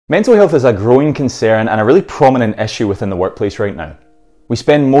Mental health is a growing concern and a really prominent issue within the workplace right now. We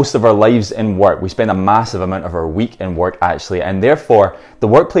spend most of our lives in work. We spend a massive amount of our week in work actually, and therefore the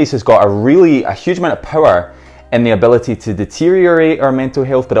workplace has got a huge amount of power in the ability to deteriorate our mental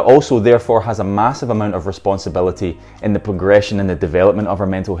health, but it also therefore has a massive amount of responsibility in the progression and the development of our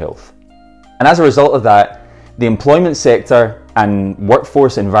mental health. And as a result of that, the employment sector and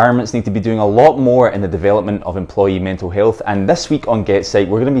workforce environments need to be doing a lot more in the development of employee mental health. And this week on GetPsyched,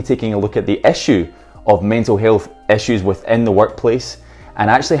 we're going to be taking a look at the issue of mental health issues within the workplace and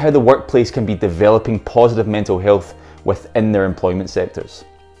actually how the workplace can be developing positive mental health within their employment sectors.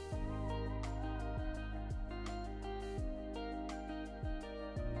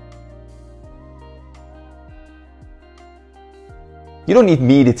 You don't need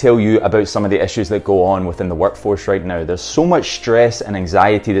me to tell you about some of the issues that go on within the workforce right now. There's so much stress and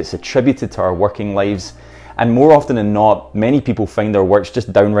anxiety that's attributed to our working lives, and more often than not, many people find their works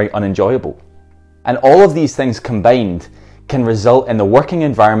just downright unenjoyable. And all of these things combined can result in the working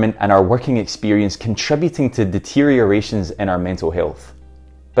environment and our working experience contributing to deteriorations in our mental health.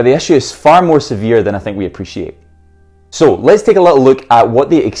 But the issue is far more severe than I think we appreciate. So let's take a little look at what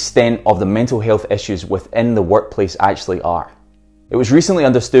the extent of the mental health issues within the workplace actually are. It was recently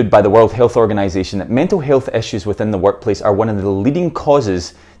understood by the World Health Organization that mental health issues within the workplace are one of the leading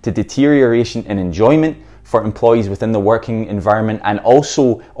causes to deterioration in enjoyment for employees within the working environment and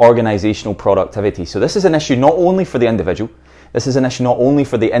also organizational productivity. So this is an issue not only for the individual, this is an issue not only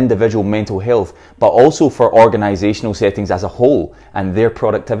for the individual mental health, but also for organizational settings as a whole and their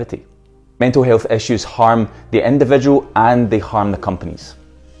productivity. Mental health issues harm the individual and they harm the companies.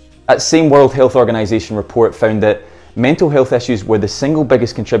 That same World Health Organization report found that mental health issues were the single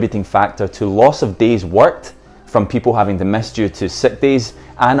biggest contributing factor to loss of days worked from people having to miss due to sick days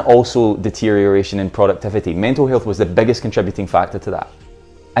and also deterioration in productivity. Mental health was the biggest contributing factor to that.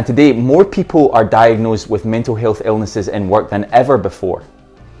 And today, more people are diagnosed with mental health illnesses in work than ever before.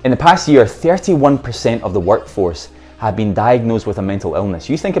 In the past year, 31% of the workforce have been diagnosed with a mental illness.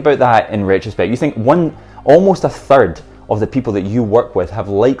 You think about that in retrospect. You think almost a third of the people that you work with have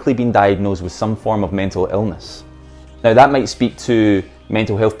likely been diagnosed with some form of mental illness. Now that might speak to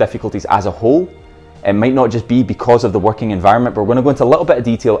mental health difficulties as a whole. It might not just be because of the working environment, but we're going to go into a little bit of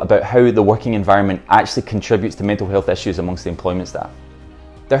detail about how the working environment actually contributes to mental health issues amongst the employment staff.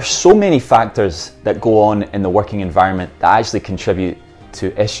 There are so many factors that go on in the working environment that actually contribute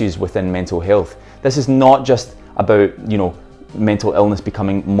to issues within mental health. This is not just about, mental illness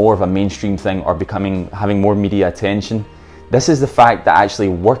becoming more of a mainstream thing or having more media attention. This is the fact that actually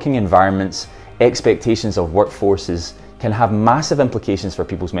working environments, expectations of workforces can have massive implications for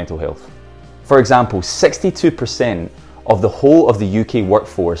people's mental health. For example, 62% of the whole of the UK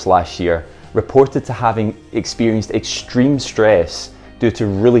workforce last year reported to having experienced extreme stress due to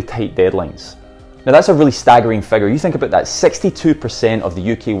really tight deadlines. Now that's a really staggering figure. You think about that, 62% of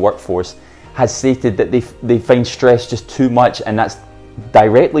the UK workforce has stated that they find stress just too much, and that's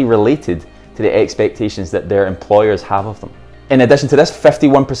directly related to the expectations that their employers have of them. In addition to this,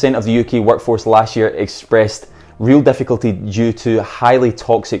 51% of the UK workforce last year expressed real difficulty due to highly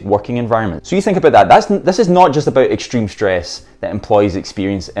toxic working environments. So you think about that, this is not just about extreme stress that employees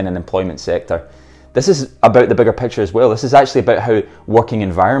experience in an employment sector. This is about the bigger picture as well. This is actually about how working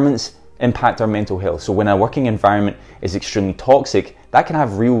environments impact our mental health. So when a working environment is extremely toxic, that can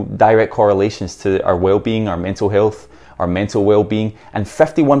have real direct correlations to our well-being, our mental health, our mental well-being, and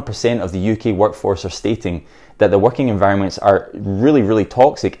 51% of the UK workforce are stating that the working environments are really, really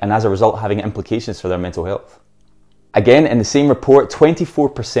toxic and as a result having implications for their mental health. Again, in the same report,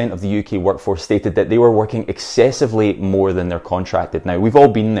 24% of the UK workforce stated that they were working excessively more than they're contracted. Now, we've all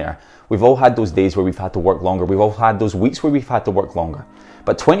been there. We've all had those days where we've had to work longer. We've all had those weeks where we've had to work longer.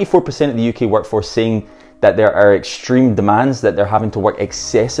 But 24% of the UK workforce saying that there are extreme demands, that they're having to work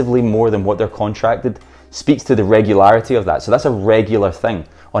excessively more than what they're contracted, speaks to the regularity of that. So that's a regular thing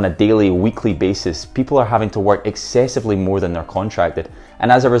on a daily, weekly basis. People are having to work excessively more than they're contracted.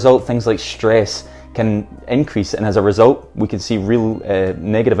 And as a result, things like stress can increase. And as a result, we can see real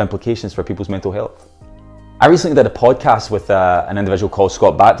negative implications for people's mental health. I recently did a podcast with an individual called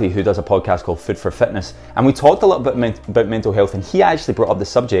Scott Bapty, who does a podcast called Food for Fitness. And we talked a little bit about mental health, and he actually brought up the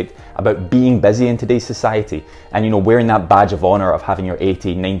subject about being busy in today's society and, wearing that badge of honor of having your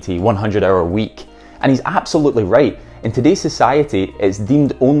 80, 90, 100-hour week. And he's absolutely right. In today's society, it's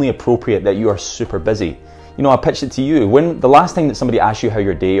deemed only appropriate that you are super busy. I pitched it to you. When the last time that somebody asked you how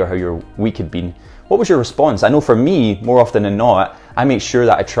your day or how your week had been, what was your response? I know for me, more often than not, I make sure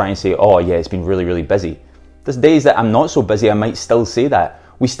that I try and say, oh yeah, it's been really, really busy. There's days that I'm not so busy, I might still say that.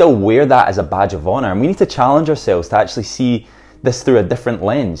 We still wear that as a badge of honor, and we need to challenge ourselves to actually see this through a different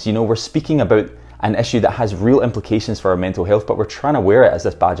lens. You know, we're speaking about an issue that has real implications for our mental health, but we're trying to wear it as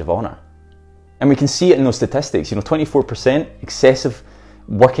this badge of honor. And we can see it in those statistics. You know, 24% excessive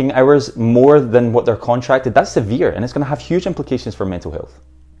working hours, more than what they're contracted. That's severe, and it's going to have huge implications for mental health.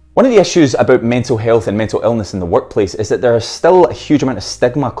 One of the issues about mental health and mental illness in the workplace is that there is still a huge amount of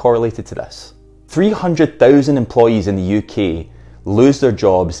stigma correlated to this. 300,000 employees in the UK lose their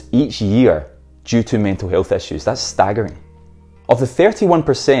jobs each year due to mental health issues. That's staggering. Of the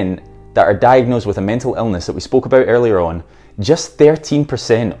 31% that are diagnosed with a mental illness that we spoke about earlier on, just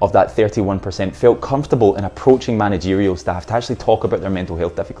 13% of that 31% felt comfortable in approaching managerial staff to actually talk about their mental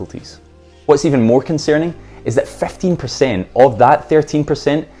health difficulties. What's even more concerning is that 15% of that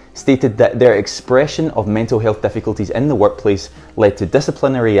 13% stated that their expression of mental health difficulties in the workplace led to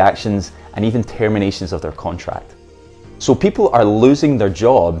disciplinary actions and even terminations of their contract. So people are losing their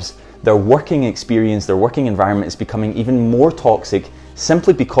jobs, their working experience, their working environment is becoming even more toxic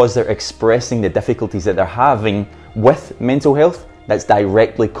simply because they're expressing the difficulties that they're having with mental health that's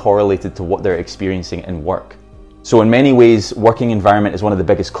directly correlated to what they're experiencing in work. So in many ways, working environment is one of the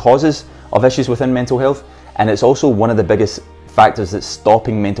biggest causes of issues within mental health, and it's also one of the biggest factors that's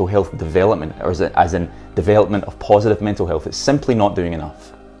stopping mental health development, or as in development of positive mental health. It's simply not doing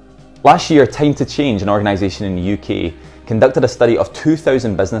enough. Last year, Time to Change, an organisation in the UK, conducted a study of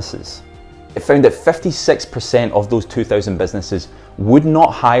 2,000 businesses. It found that 56% of those 2,000 businesses would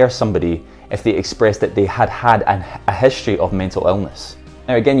not hire somebody if they expressed that they had had a history of mental illness.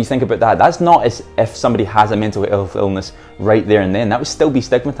 Now again, you think about that, that's not as if somebody has a mental health illness right there and then. That would still be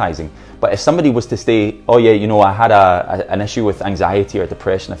stigmatizing. But if somebody was to say, oh yeah, you know, I had an issue with anxiety or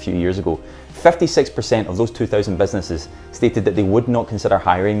depression a few years ago, 56% of those 2,000 businesses stated that they would not consider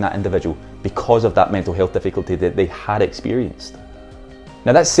hiring that individual because of that mental health difficulty that they had experienced.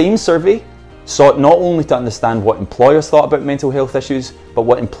 Now that same survey sought not only to understand what employers thought about mental health issues, but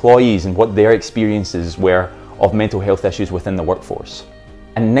what employees and what their experiences were of mental health issues within the workforce.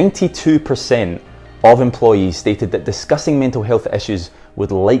 And 92% of employees stated that discussing mental health issues would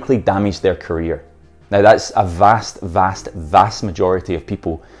likely damage their career. Now that's a vast majority of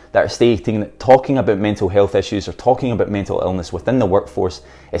people that are stating that talking about mental health issues or talking about mental illness within the workforce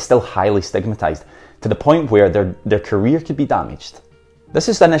is still highly stigmatized, to the point where their career could be damaged. This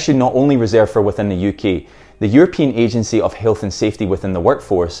is an issue not only reserved for within the UK. The European Agency of Health and Safety within the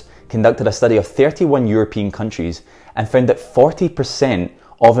Workforce conducted a study of 31 European countries and found that 40%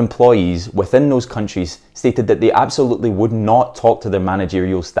 of employees within those countries stated that they absolutely would not talk to their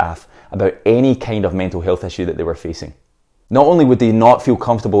managerial staff about any kind of mental health issue that they were facing. Not only would they not feel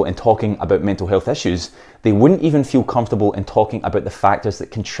comfortable in talking about mental health issues, they wouldn't even feel comfortable in talking about the factors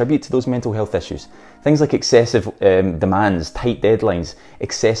that contribute to those mental health issues. Things like excessive demands, tight deadlines,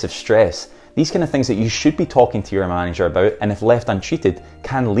 excessive stress. These kind of things that you should be talking to your manager about, and if left untreated,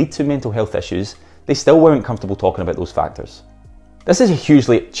 can lead to mental health issues. They still weren't comfortable talking about those factors. This is a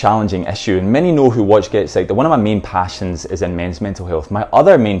hugely challenging issue, and many know who watch GetPsyched that one of my main passions is in men's mental health. My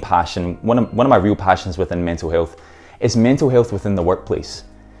other main passion, one of my real passions within mental health, is mental health within the workplace.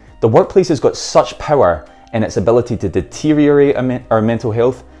 The workplace has got such power in its ability to deteriorate our mental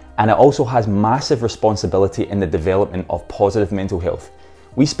health, and it also has massive responsibility in the development of positive mental health.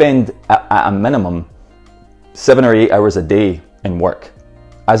 We spend at a minimum 7 or 8 hours a day in work.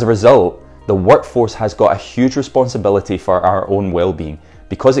 As a result, the workforce has got a huge responsibility for our own well-being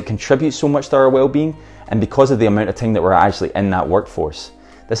because it contributes so much to our well-being and because of the amount of time that we're actually in that workforce.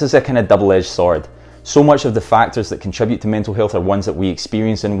 This is a kind of double-edged sword. So much of the factors that contribute to mental health are ones that we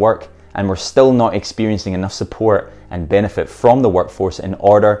experience in work, and we're still not experiencing enough support and benefit from the workforce in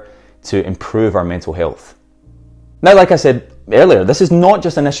order to improve our mental health. Now, like I said earlier, this is not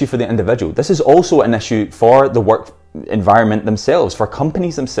just an issue for the individual. This is also an issue for the work environment themselves, for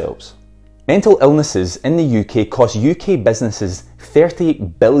companies themselves. Mental illnesses in the UK cost UK businesses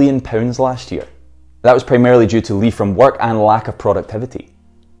 £30 billion last year. That was primarily due to leave from work and lack of productivity.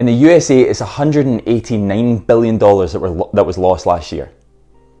 In the USA, it's $189 billion that was lost last year.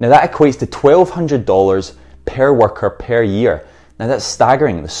 Now that equates to $1,200 per worker per year. Now that's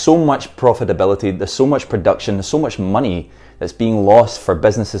staggering. There's so much profitability, there's so much production, there's so much money that's being lost for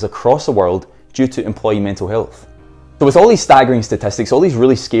businesses across the world due to employee mental health. So with all these staggering statistics, all these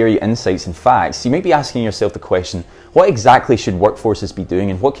really scary insights and facts, you might be asking yourself the question, what exactly should workforces be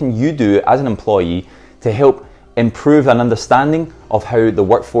doing, and what can you do as an employee to help improve an understanding of how the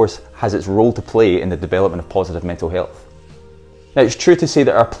workforce has its role to play in the development of positive mental health? Now, it's true to say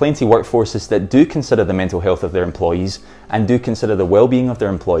there are plenty of workforces that do consider the mental health of their employees and do consider the well-being of their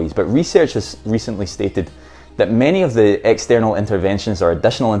employees, but research has recently stated that many of the external interventions or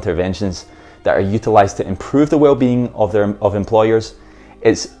additional interventions that are utilised to improve the well-being of employers.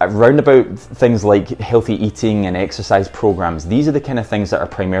 It's around about things like healthy eating and exercise programs. These are the kind of things that are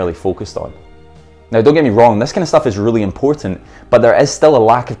primarily focused on. Now, don't get me wrong, this kind of stuff is really important, but there is still a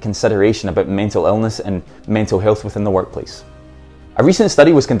lack of consideration about mental illness and mental health within the workplace. A recent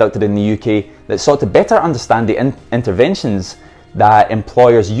study was conducted in the UK that sought to better understand the interventions that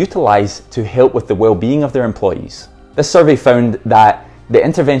employers utilise to help with the well-being of their employees. This survey found that the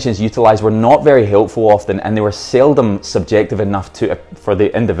interventions utilised were not very helpful often, and they were seldom subjective enough for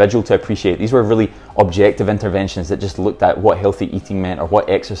the individual to appreciate. These were really objective interventions that just looked at what healthy eating meant or what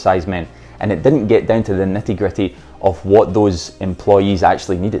exercise meant, and it didn't get down to the nitty-gritty of what those employees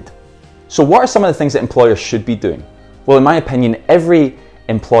actually needed. So what are some of the things that employers should be doing? Well, in my opinion, every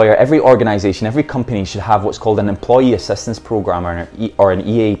employer, every organisation, every company should have what's called an employee assistance program or an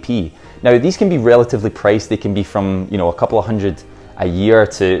EAP. Now, these can be relatively priced. They can be from, a couple of hundred a year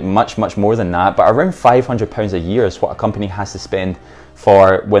to much more than that, but around £500 a year is what a company has to spend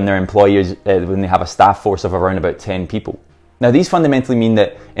for when their employees, when they have a staff force of around about 10 people. Now, these fundamentally mean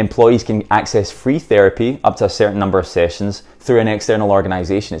that employees can access free therapy up to a certain number of sessions through an external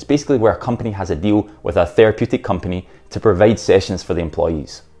organisation. It's basically where a company has a deal with a therapeutic company to provide sessions for the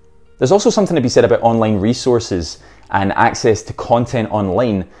employees. There's also something to be said about online resources and access to content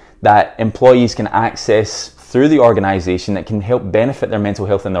online that employees can access through the organisation that can help benefit their mental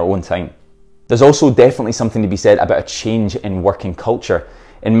health in their own time. There's also definitely something to be said about a change in working culture.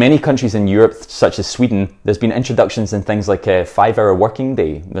 In many countries in Europe, such as Sweden, there's been introductions in things like a 5-hour working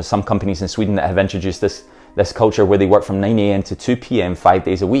day. There's some companies in Sweden that have introduced this culture where they work from 9 AM to 2 PM 5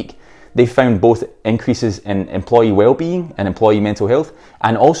 days a week. They found both increases in employee well-being and employee mental health,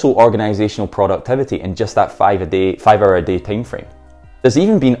 and also organisational productivity in just that 5-hour a day time frame. There's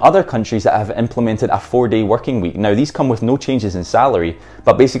even been other countries that have implemented a 4-day working week. Now, these come with no changes in salary,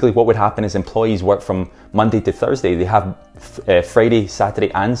 but basically what would happen is employees work from Monday to Thursday. They have Friday,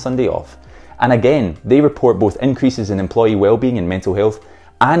 Saturday and Sunday off. And again, they report both increases in employee well-being and mental health,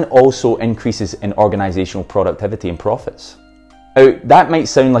 and also increases in organisational productivity and profits. Now, that might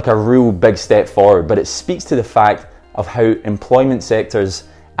sound like a real big step forward, but it speaks to the fact of how employment sectors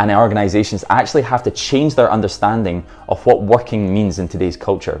and organisations actually have to change their understanding of what working means in today's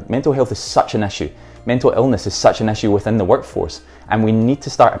culture. Mental health is such an issue. Mental illness is such an issue within the workforce, and we need to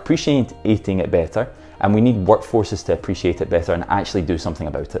start appreciating it better, and we need workforces to appreciate it better and actually do something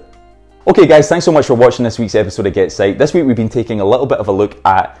about it. Okay guys, thanks so much for watching this week's episode of GetPsyched. This week we've been taking a little bit of a look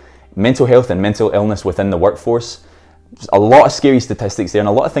at mental health and mental illness within the workforce. There's a lot of scary statistics there and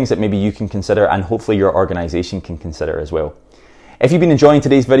a lot of things that maybe you can consider and hopefully your organisation can consider as well. If you've been enjoying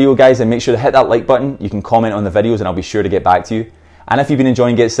today's video, guys, then make sure to hit that like button. You can comment on the videos and I'll be sure to get back to you. And if you've been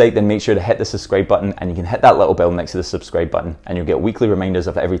enjoying GetPsyched, then make sure to hit the subscribe button, and you can hit that little bell next to the subscribe button, and you'll get weekly reminders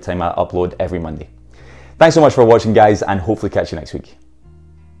of every time I upload every Monday. Thanks so much for watching, guys, and hopefully catch you next week.